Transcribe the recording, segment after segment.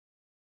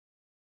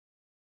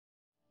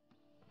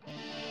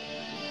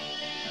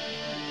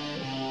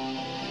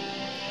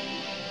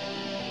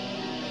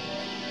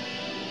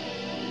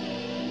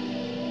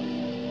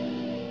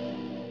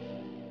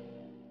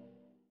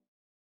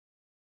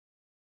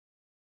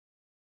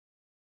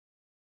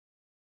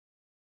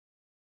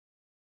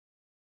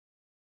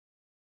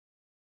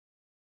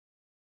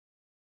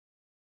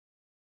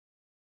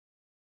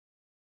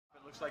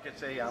Looks like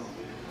it's a, oh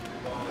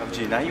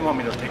gee, now you want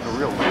me to take a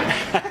real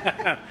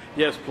one.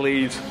 Yes,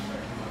 please.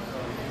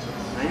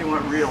 Now you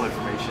want real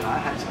information. I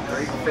had some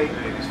great fake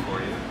news for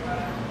you.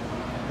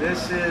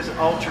 This is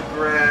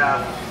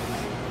Ultragraph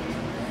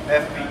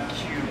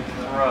FBQ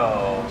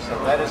Pro, so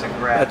that is a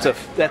graph.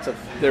 That's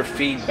their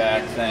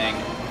feedback thing.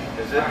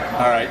 Is it?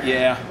 All right,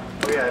 yeah.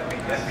 Oh yeah,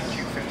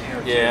 FBQ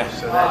 1502. Yeah.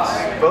 So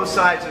that's, both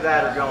sides of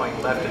that are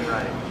going left and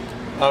right.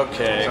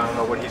 Okay. So I don't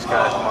know what he's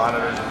got,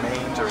 monitors or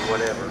mains or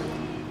whatever.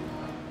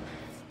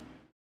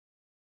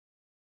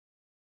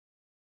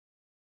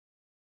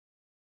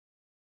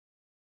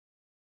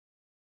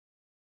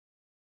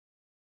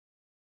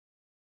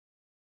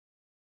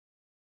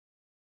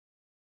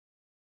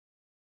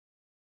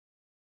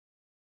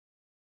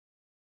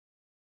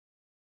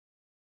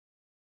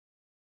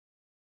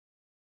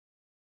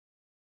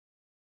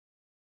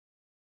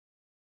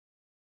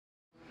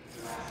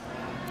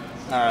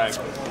 All right.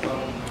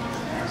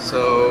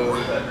 So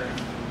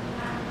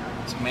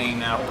it's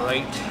main out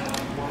right.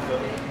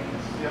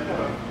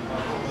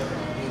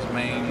 It's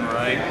main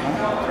right.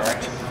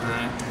 Correct. All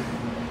right.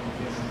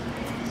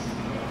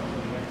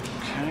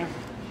 Okay.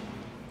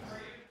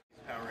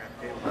 Power amp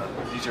cable.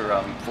 These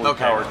are fully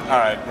Okay. powered. All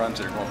right. Runs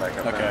that are going back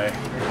up. Okay.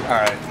 All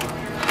right.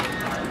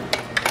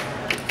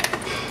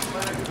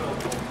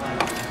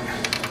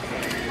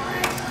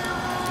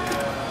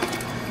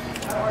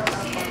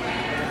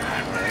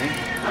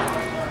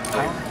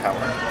 Power.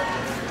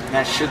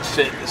 That should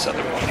fit this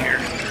other one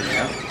here.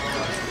 Yeah.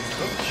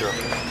 Sure.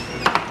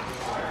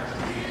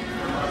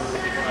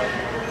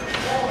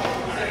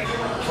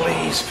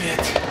 Please fit.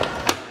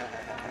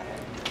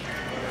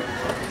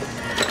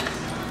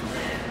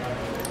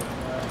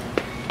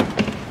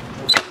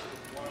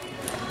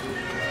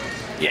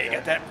 Yeah, you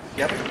got that?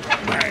 Yep.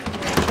 All right.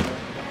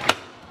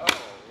 Oh,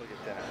 look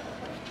at that.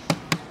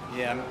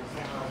 Yeah.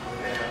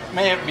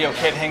 May be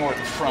okay to hang over at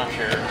the front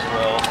here as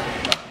well.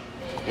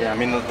 Yeah, I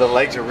mean the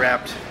legs are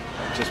wrapped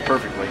just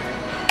perfectly.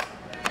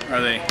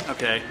 Are they?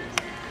 Okay.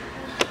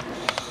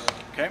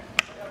 Okay.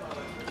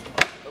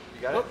 Oh,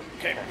 you got it?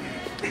 Okay.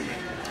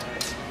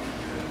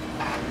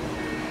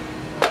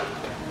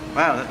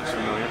 Wow, that looks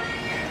familiar.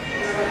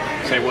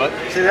 Say what?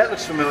 See, that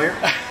looks familiar.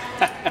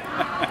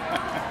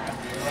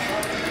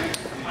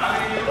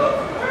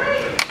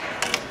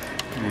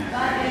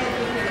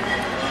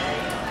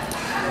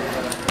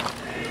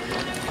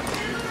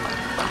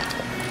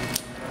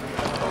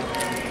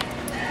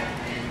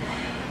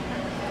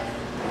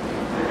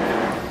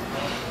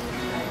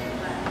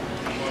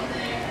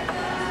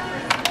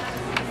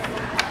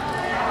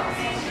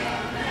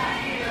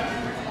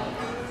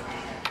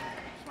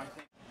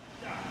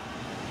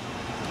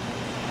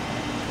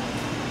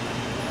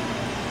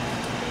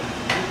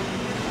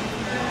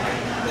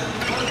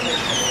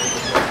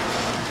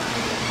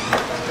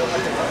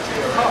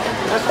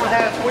 This one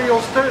has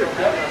wheels too.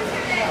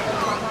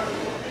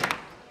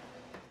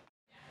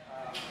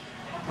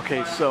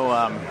 Okay, so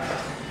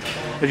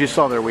as you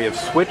saw there, we have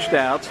switched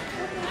out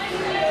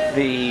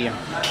the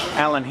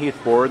Allen Heath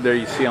board there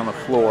you see on the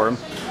floor.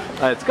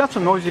 It's got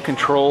some noisy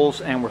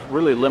controls and we're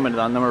really limited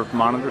on the number of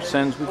monitor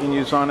sends we can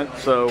use on it,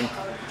 so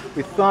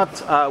we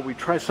thought we'd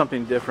try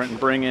something different and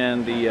bring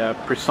in the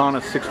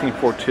Presonus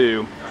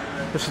 16.4.2.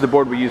 This is the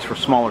board we use for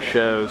smaller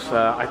shows.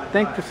 I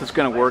think this is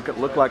going to work. It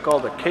looked like all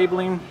the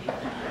cabling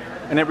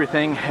and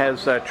everything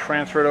has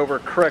transferred over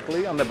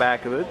correctly on the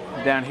back of it.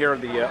 Down here are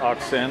the aux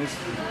sends.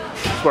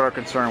 That's what our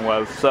concern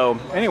was. So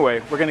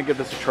anyway, we're going to give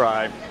this a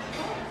try.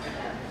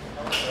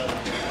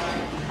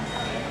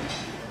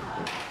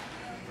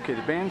 Okay,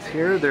 the band's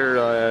here.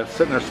 They're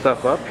setting their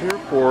stuff up here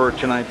for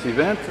tonight's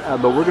event,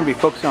 but we're going to be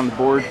focusing on the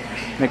board,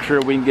 make sure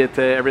we can get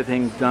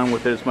everything done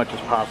with it as much as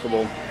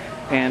possible.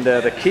 And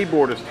the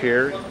keyboardist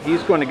here,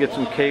 he's going to get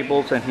some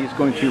cables and he's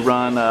going to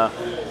run an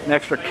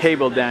extra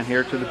cable down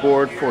here to the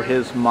board for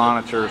his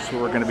monitor.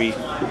 So we're going to be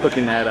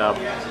hooking that up.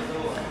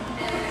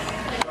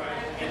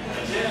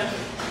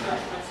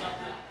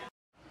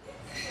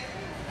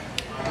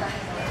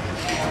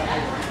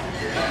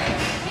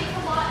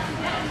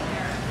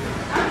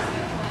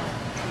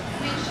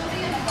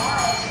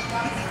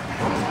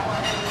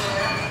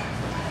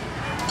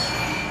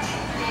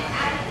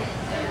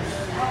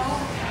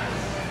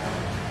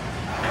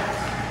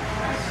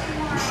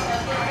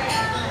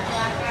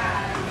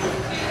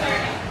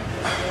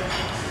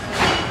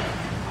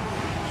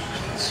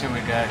 Let's see what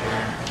we got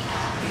here.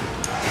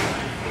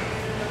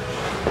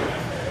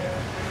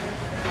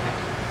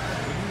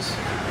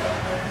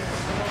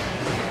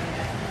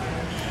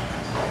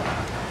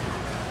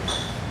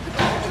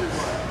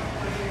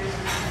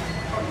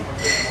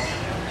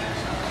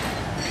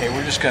 Okay,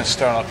 we're just going to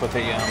start off with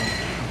a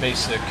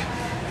basic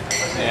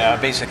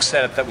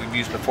setup that we've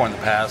used before in the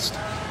past.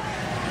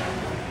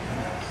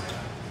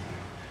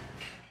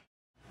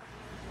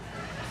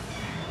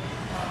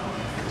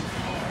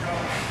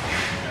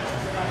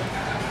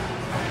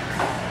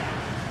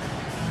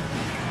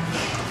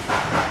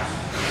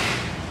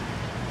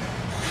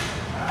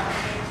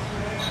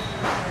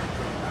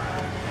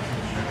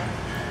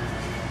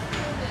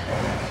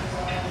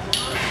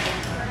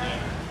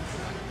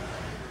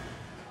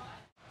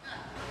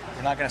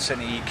 not going to set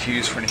any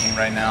EQs for anything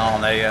right now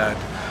on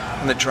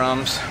the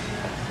drums.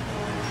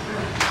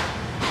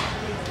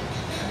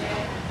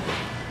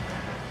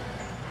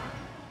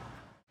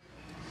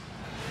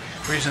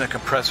 We're using a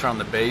compressor on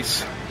the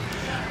bass,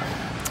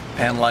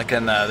 and like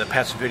in the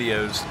past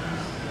videos,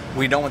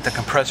 we don't want the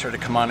compressor to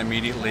come on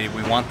immediately.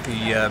 We want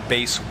the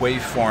bass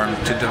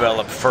waveform to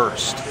develop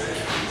first.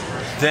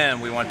 Then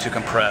we want to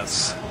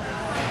compress.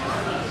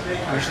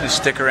 We usually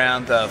stick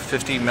around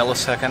 50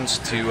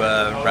 milliseconds to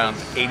around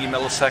 80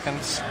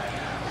 milliseconds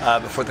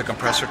before the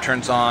compressor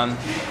turns on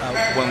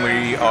when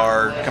we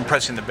are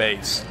compressing the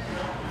bass.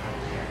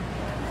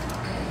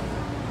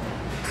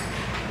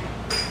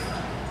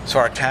 So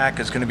our attack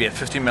is going to be at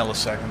 50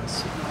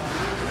 milliseconds.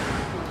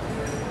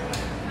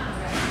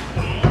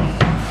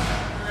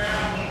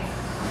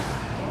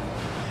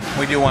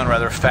 We do one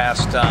rather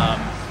fast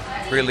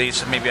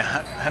release of maybe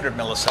 100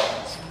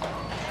 milliseconds.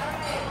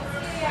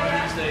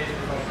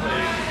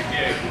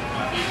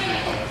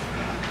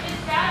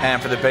 And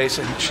for the bass,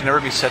 it should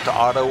never be set to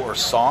auto or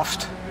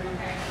soft.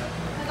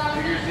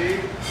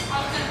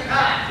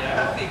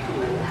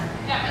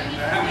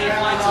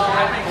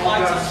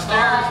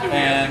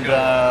 And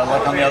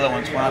like on the other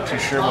ones, we're not too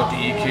sure what the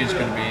EQ is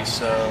going to be,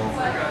 so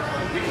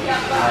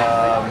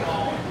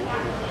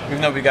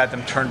even though we got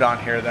them turned on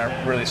here,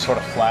 they're really sort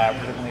of flat.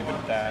 We're going to leave it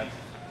at that.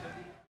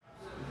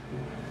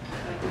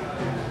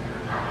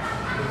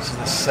 This is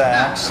the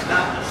sax.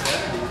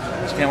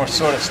 So again, we're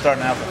sort of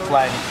starting out with a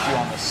flat EQ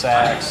on the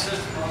sax.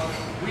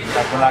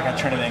 Like we're not going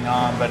to turn anything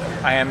on, but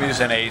I am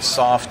using a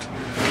soft,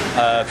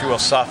 if you will,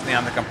 softening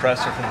on the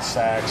compressor for the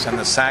sax, and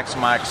the sax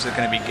mics are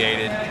going to be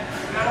gated.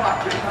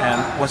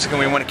 And once again,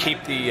 we want to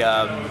keep the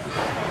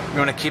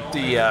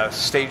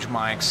stage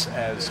mics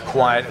as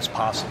quiet as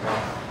possible.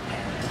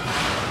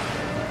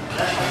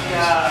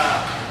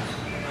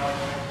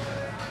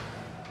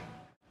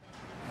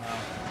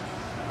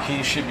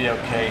 Keys should be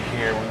okay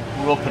here.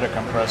 We will put a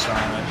compressor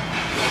on it,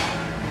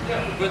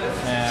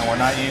 and we're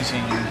not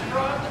using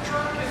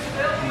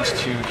these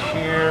two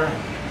here.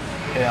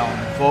 Okay, on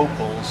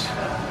vocals.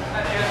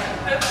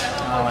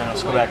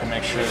 Let's go back and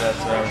make sure that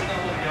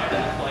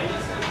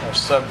our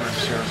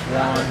subgroups here is 1.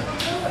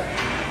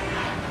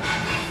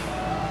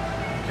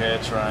 Okay,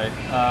 that's right.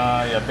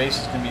 Yeah, bass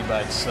is going to be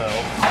by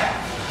itself.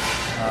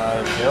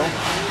 There we go.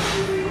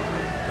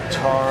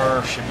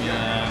 Guitar should be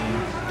in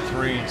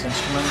 3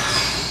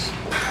 instruments.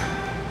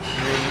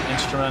 3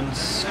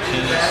 instruments.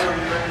 Keys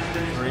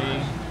 3.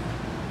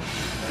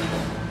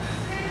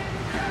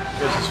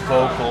 This is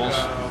vocals.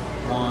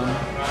 1,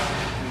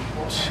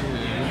 2.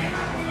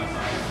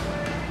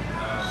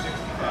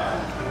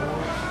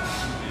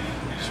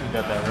 We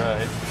got that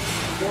right.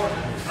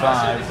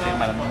 5. Take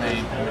them out of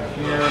main over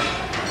here.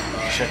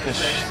 Check this.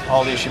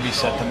 All these should be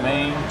set to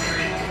main.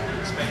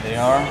 And they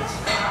are.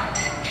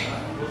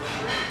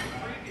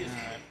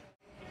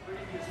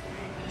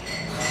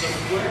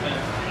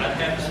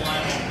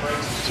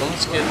 So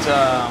let's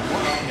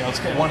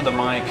get one of the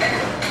mic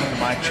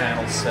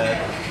channels set.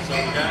 So the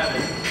guy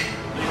that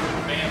the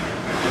band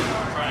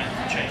trying to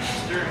change the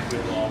steering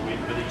wheel all week,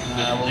 but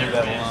we'll leave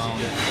that alone.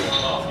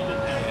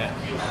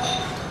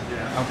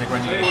 I don't think we're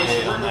going to get a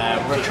gate on that.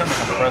 We're going to turn the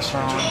compressor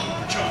on.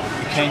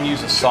 We can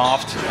use a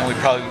soft, and we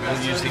probably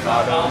will use the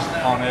auto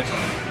on it.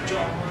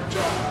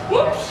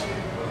 Whoops!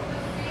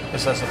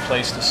 This has a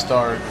place to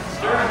start.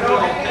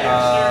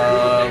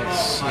 Let's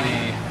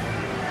see.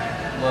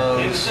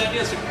 Lows.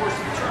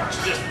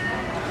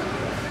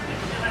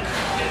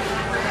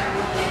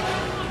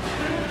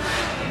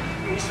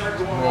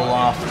 Roll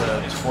off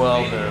the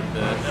 12 there a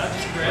bit.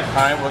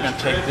 Alright, we're going to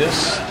take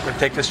this. We're going to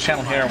take this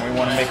channel here, and we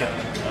want to make it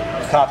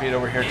copy it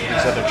over here to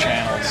these other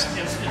channels.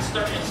 It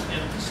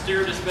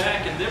steered us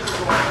back, and then we're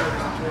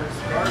going towards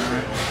the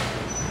guardrail.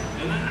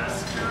 And then I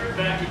steer it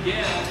back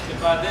again, and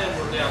by then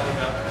we're down to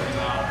about 20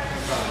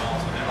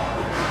 miles an hour.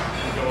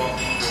 We go off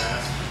on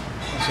grass.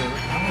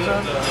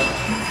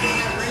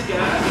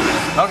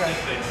 Okay.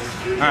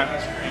 Alright.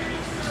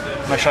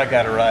 Make sure I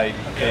got it right.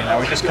 Okay, now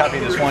we just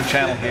copied this one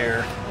channel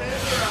here.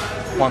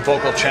 One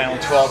vocal channel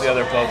to all the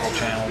other vocal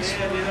channels.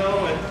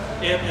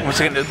 Once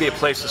again, there'll be a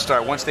place to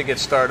start. Once they get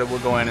started, we'll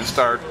go in and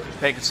start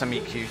making some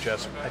EQ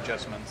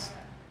adjustments.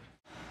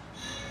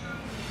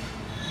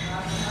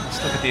 Let's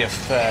look at the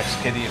effects.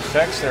 Okay, the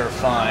effects there are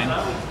fine.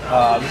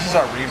 This is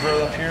our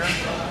reverb up here.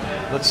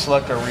 Let's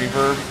select our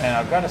reverb, and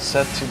I've got it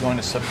set to going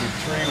to subgroup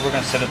 3. We're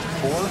going to set it to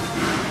 4.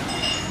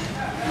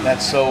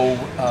 That's so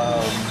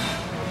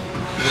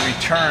the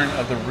return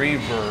of the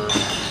reverb.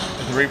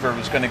 The reverb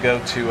is going to go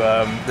to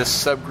this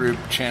subgroup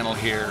channel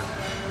here.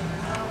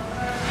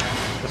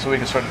 So we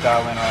can sort of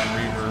dial in our own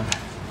reverb.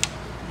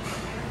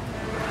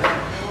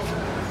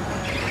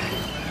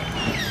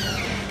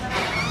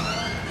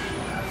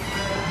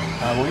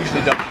 We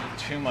usually don't need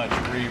too much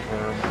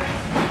reverb.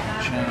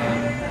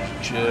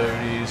 Jen,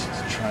 Jody's,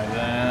 let's try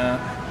that.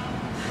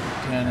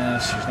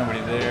 Dennis, there's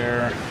nobody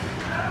there.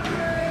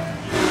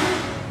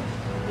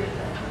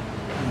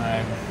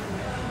 Alright.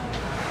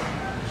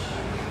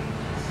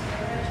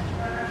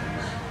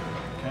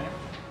 Okay.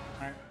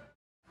 Alright.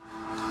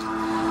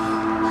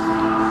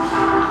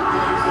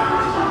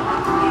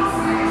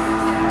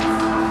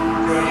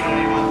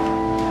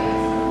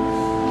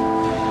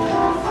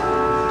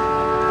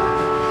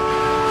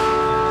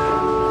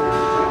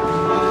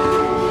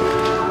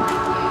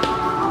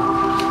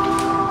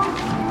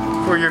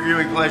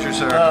 pleasure,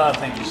 sir.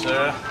 Thank you,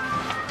 sir.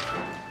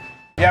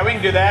 Yeah, we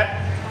can do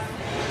that.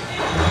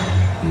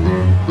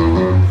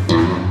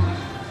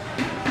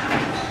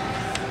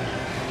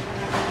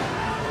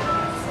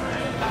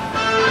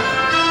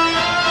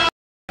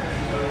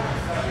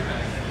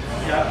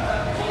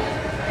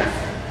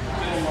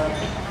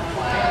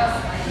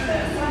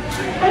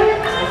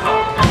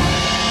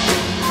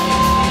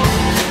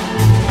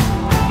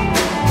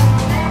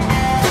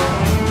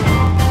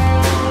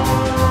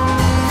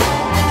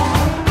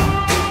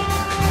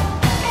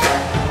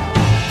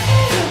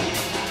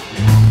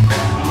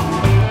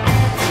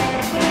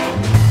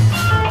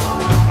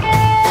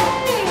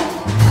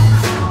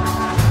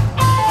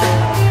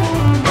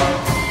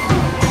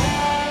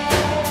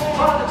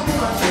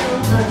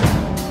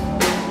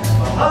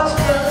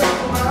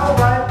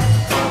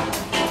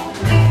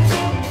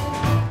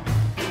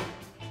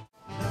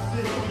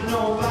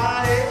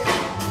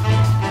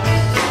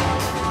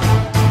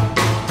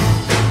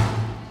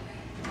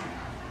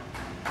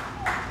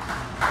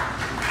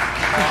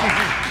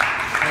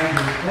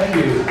 Thank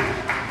you.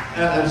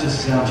 That was just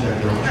a sound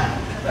check, though.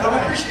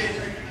 I appreciate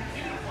it.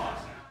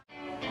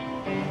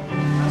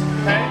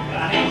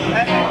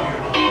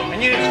 And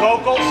you use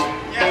vocals?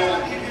 Yes, I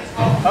can use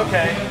vocals.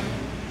 Okay.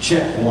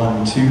 Check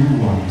 1 2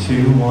 1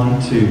 2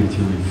 1 2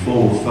 3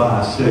 4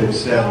 5 6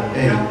 7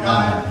 8 9.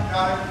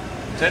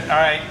 That's it. All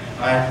right.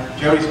 All right,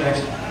 Jody's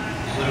next.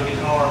 Little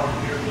guitar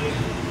here, please.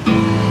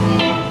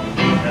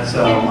 That's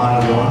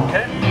monitor 1.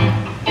 Okay.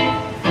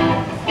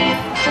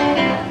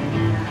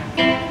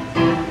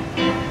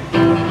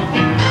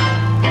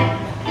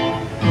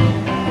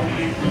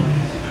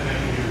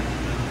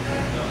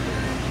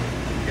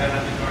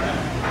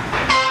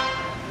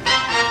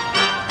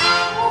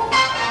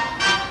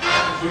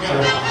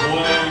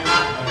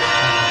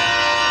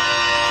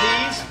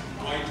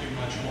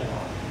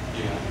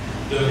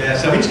 Yeah,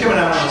 so he's coming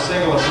out on a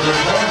single, so the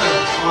horns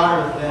are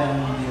hotter than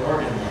the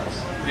organ was.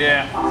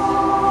 Yeah.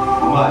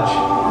 Much.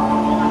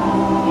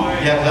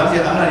 Yeah,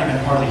 because I'm not even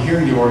hardly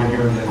hearing the organ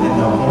here, and the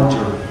horns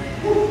are.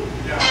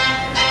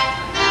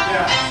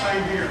 Yeah,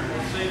 same here.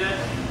 See that?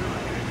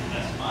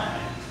 That's mine.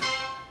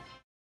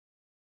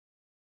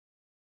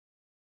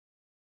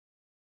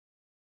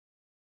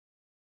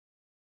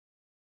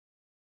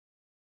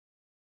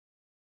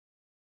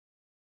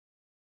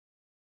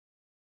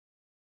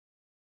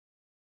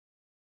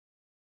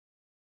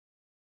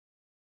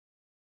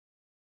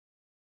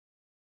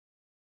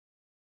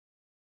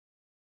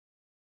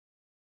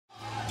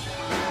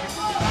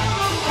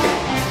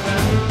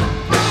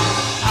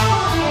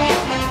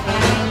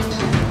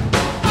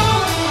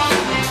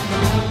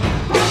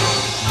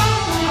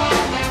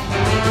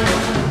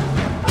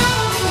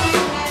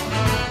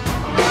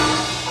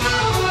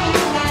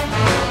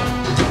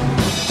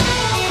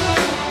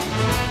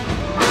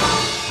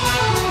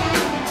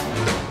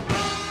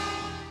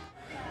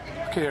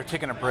 Okay, they're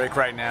taking a break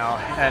right now,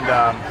 and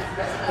I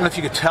don't know if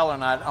you could tell or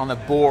not on the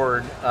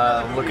board,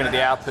 looking at the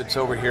outputs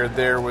over here,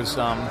 there was,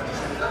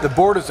 the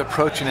board is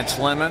approaching its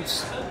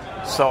limits,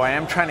 so I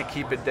am trying to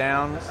keep it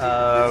down.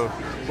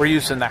 We're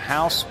using the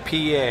house PA.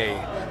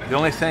 The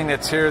only thing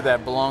that's here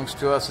that belongs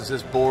to us is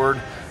this board.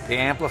 The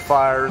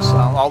amplifiers,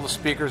 all the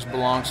speakers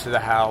belongs to the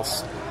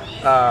house.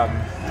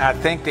 I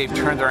think they've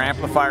turned their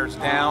amplifiers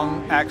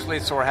down, actually,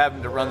 so we're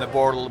having to run the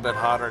board a little bit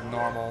hotter than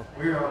normal.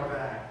 We are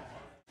back.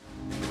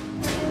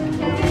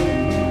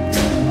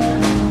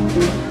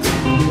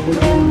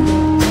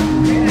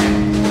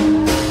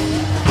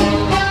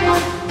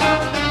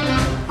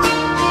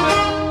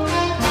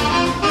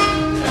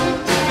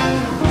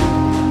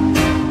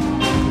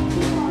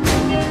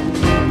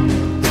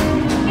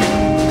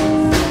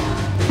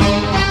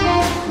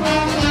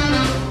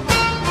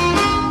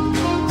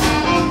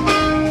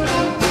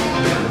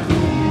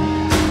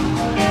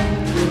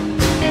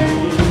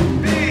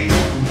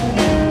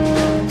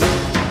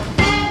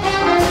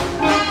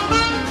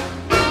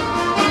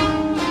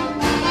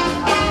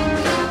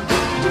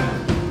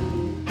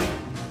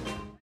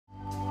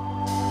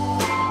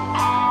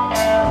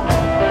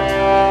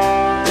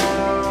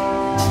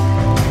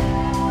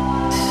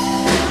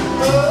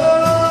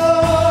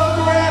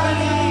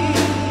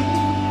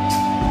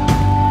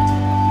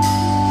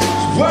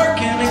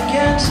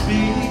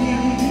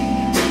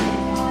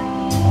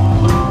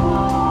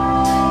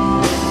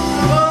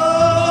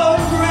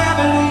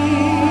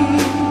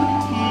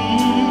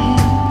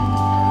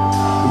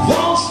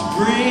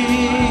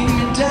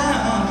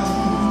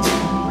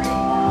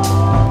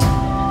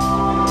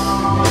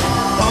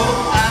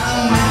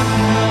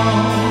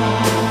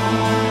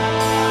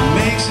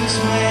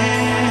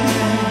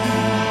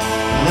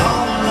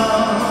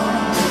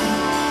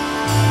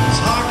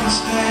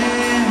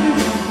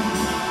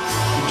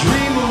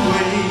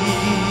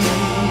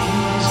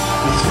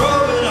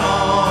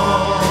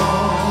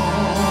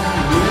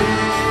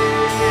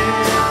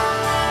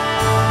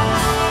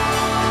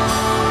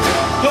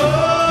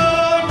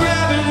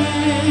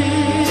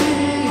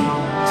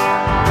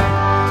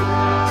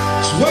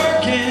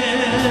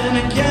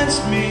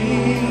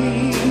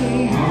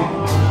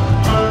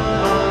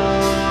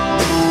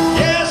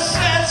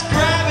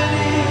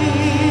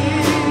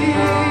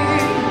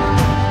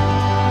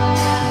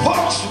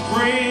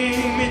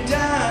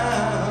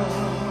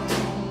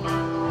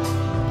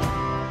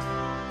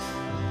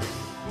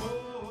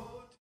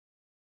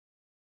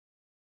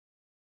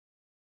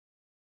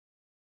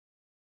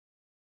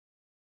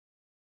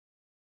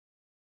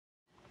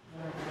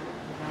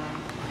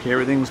 Okay,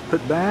 everything's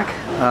put back.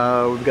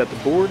 We've got the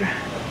board.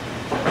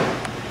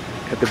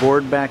 Got the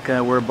board back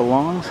where it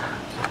belongs.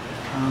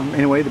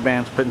 Anyway, the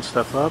band's putting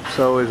stuff up,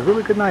 so it was a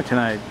really good night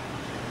tonight.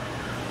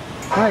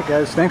 Alright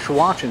guys, thanks for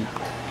watching.